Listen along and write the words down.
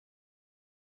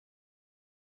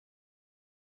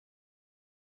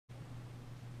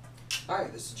Hi,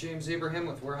 this is James Abraham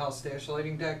with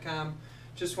warehouse-lighting.com.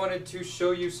 Just wanted to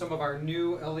show you some of our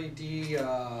new LED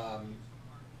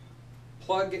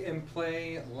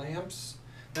plug-and-play lamps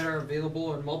that are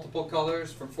available in multiple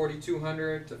colors from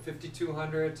 4200 to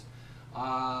 5200.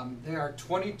 They are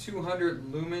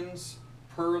 2200 lumens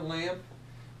per lamp.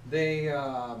 They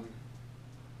are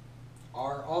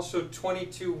also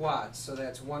 22 watts, so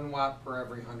that's 1 watt per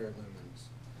every 100 lumens.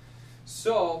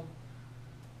 So,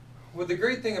 well, the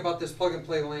great thing about this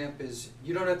plug-and-play lamp is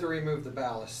you don't have to remove the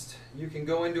ballast. You can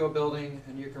go into a building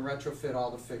and you can retrofit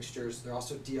all the fixtures. They're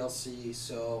also DLC,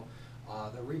 so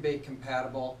they're rebate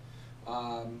compatible.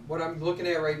 What I'm looking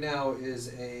at right now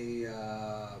is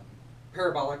a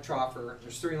parabolic troffer.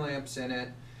 There's 3 lamps in it.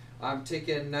 I'm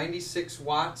taking 96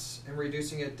 watts and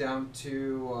reducing it down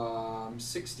to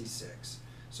 66.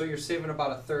 So you're saving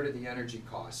about a third of the energy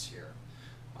costs here.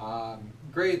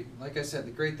 Great, like I said,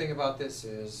 the great thing about this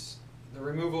is the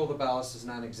removal of the ballast is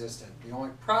non-existent. The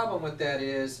only problem with that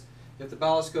is if the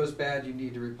ballast goes bad, you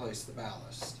need to replace the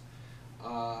ballast.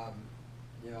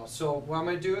 So what I'm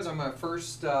going to do is I'm going to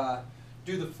first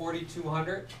do the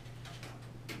 4200.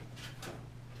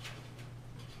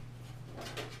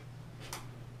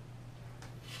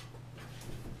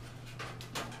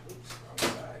 Oops, wrong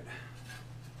side.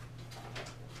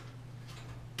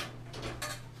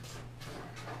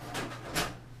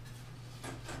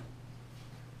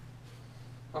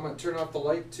 I'm going to turn off the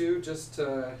light too, just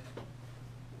to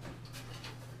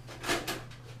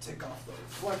take off the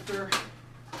reflector,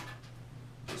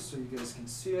 just so you guys can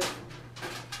see it.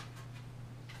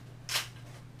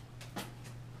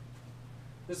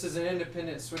 This is an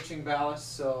independent switching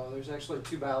ballast, so there's actually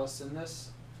 2 ballasts in this.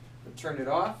 I'm going to turn it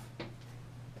off, and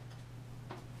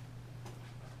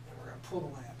we're going to pull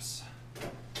the lamps.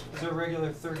 These are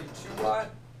regular 32 watt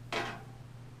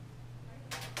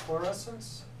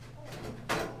fluorescents.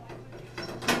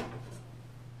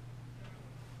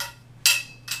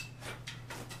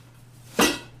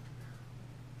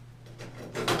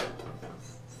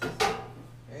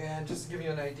 And just to give you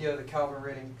an idea of the Kelvin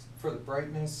rating for the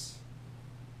brightness,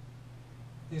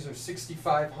 these are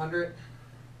 6500.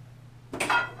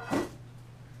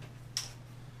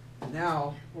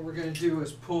 Now what we're going to do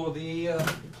is pull the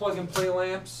plug-and-play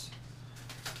lamps.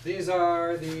 These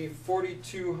are the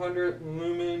 4200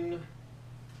 lumen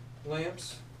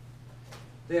lamps.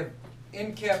 They have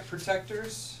end cap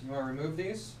protectors. You want to remove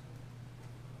these?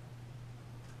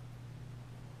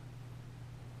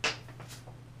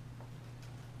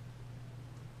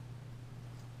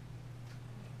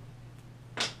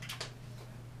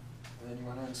 And then you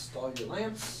want to install your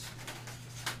lamps.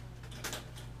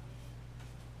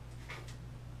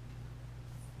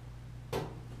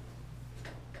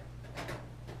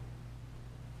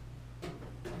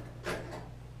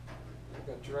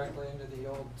 Go directly into the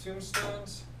old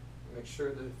tombstones. Make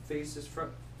sure the face is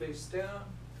front face down.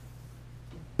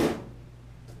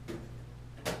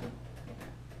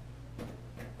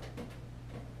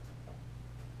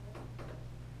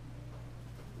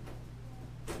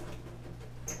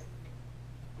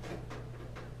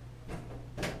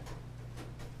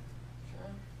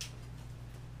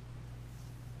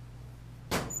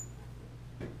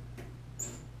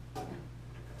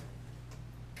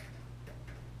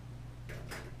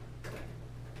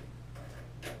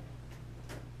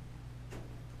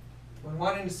 When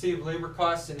wanting to save labor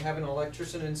costs and have an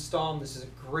electrician install them, this is a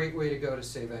great way to go to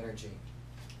save energy.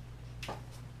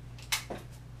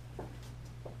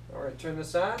 Alright, turn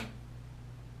this on.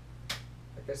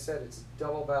 Like I said, it's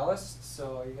double ballast,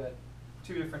 so you got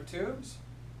 2 different tubes.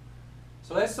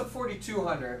 So that's the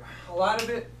 4200. A lot of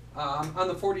it on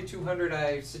the 4200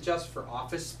 I suggest for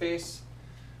office space.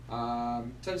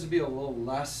 Tends to be a little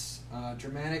less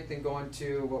dramatic than going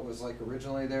to what was like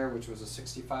originally there, which was a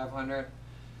 6500.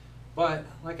 But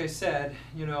like I said,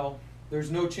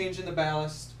 there's no change in the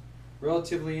ballast,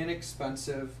 relatively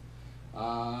inexpensive.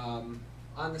 On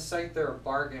the site they're a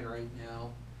bargain right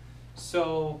now.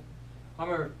 So I'm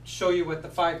going to show you what the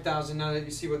 5000, now that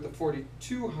you see what the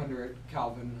 4200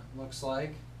 Kelvin looks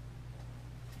like.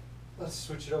 Let's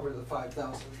switch it over to the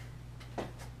 5000.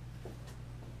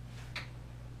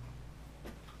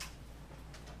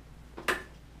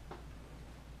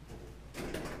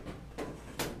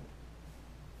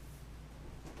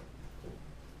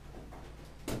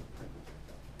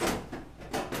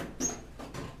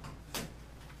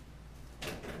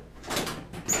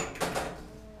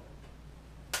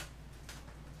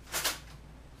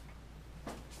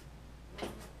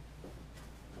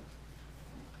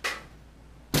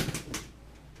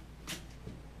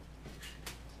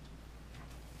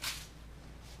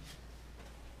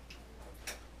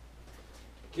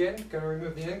 Again, going to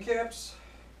remove the end caps.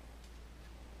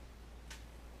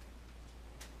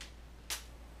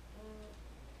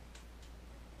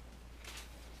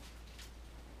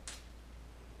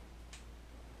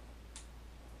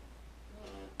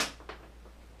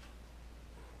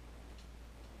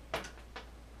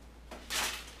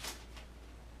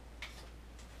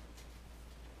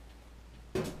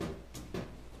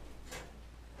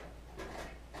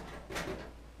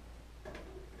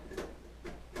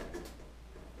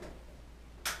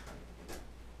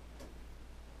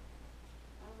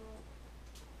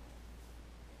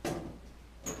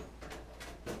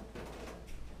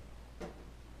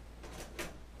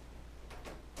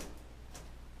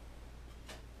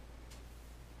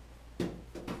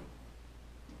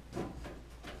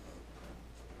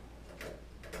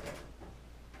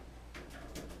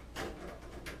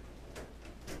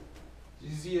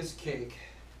 Easy as cake.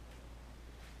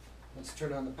 Let's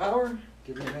turn on the power,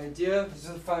 give you an idea. These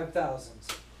are the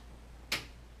 5000s.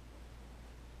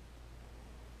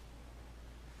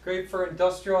 Great for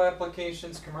industrial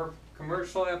applications,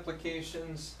 commercial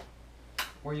applications,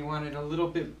 where you wanted a little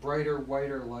bit brighter,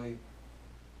 whiter light.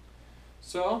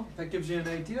 So that gives you an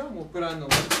idea. We'll put on the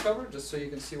lens cover just so you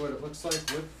can see what it looks like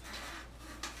with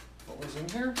what was in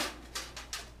here.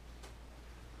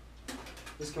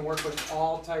 This can work with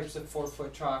all types of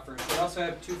 4-foot troffers. We also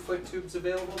have 2-foot tubes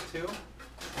available too.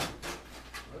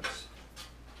 Whoops.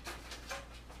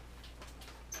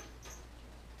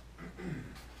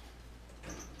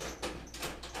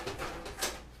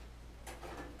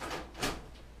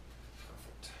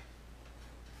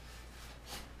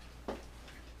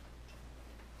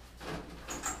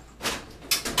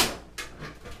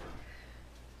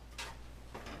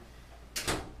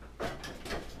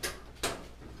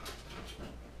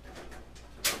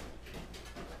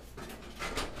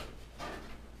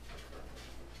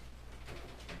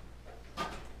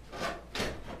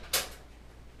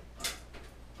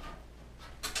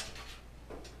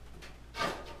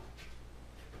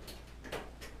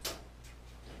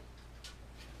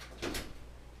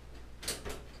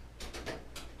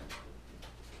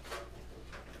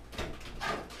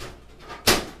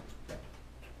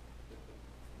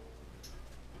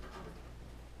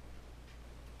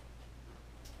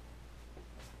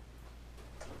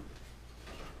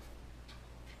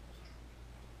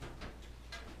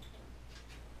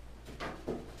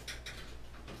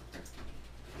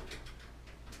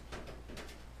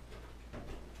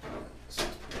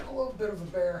 A little bit of a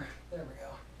bear. There we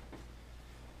go.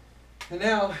 And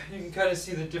now you can kind of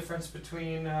see the difference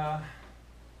between the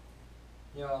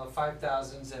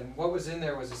 5000s, and what was in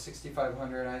there was a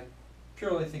 6500. I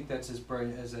purely think that's as bright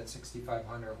as that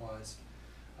 6500 was.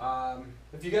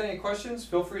 If you got any questions,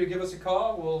 feel free to give us a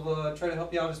call. We'll try to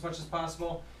help you out as much as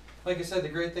possible. Like I said, the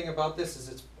great thing about this is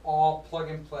it's all plug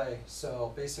and play.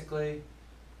 So basically,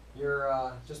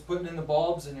 you're just putting in the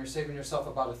bulbs and you're saving yourself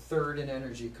about 1/3 in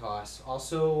energy costs.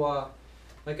 Also,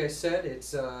 like I said,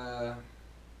 it's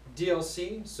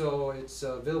DLC, so it's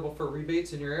available for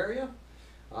rebates in your area.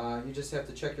 You just have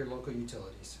to check your local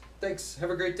utilities. Thanks. Have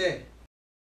a great day.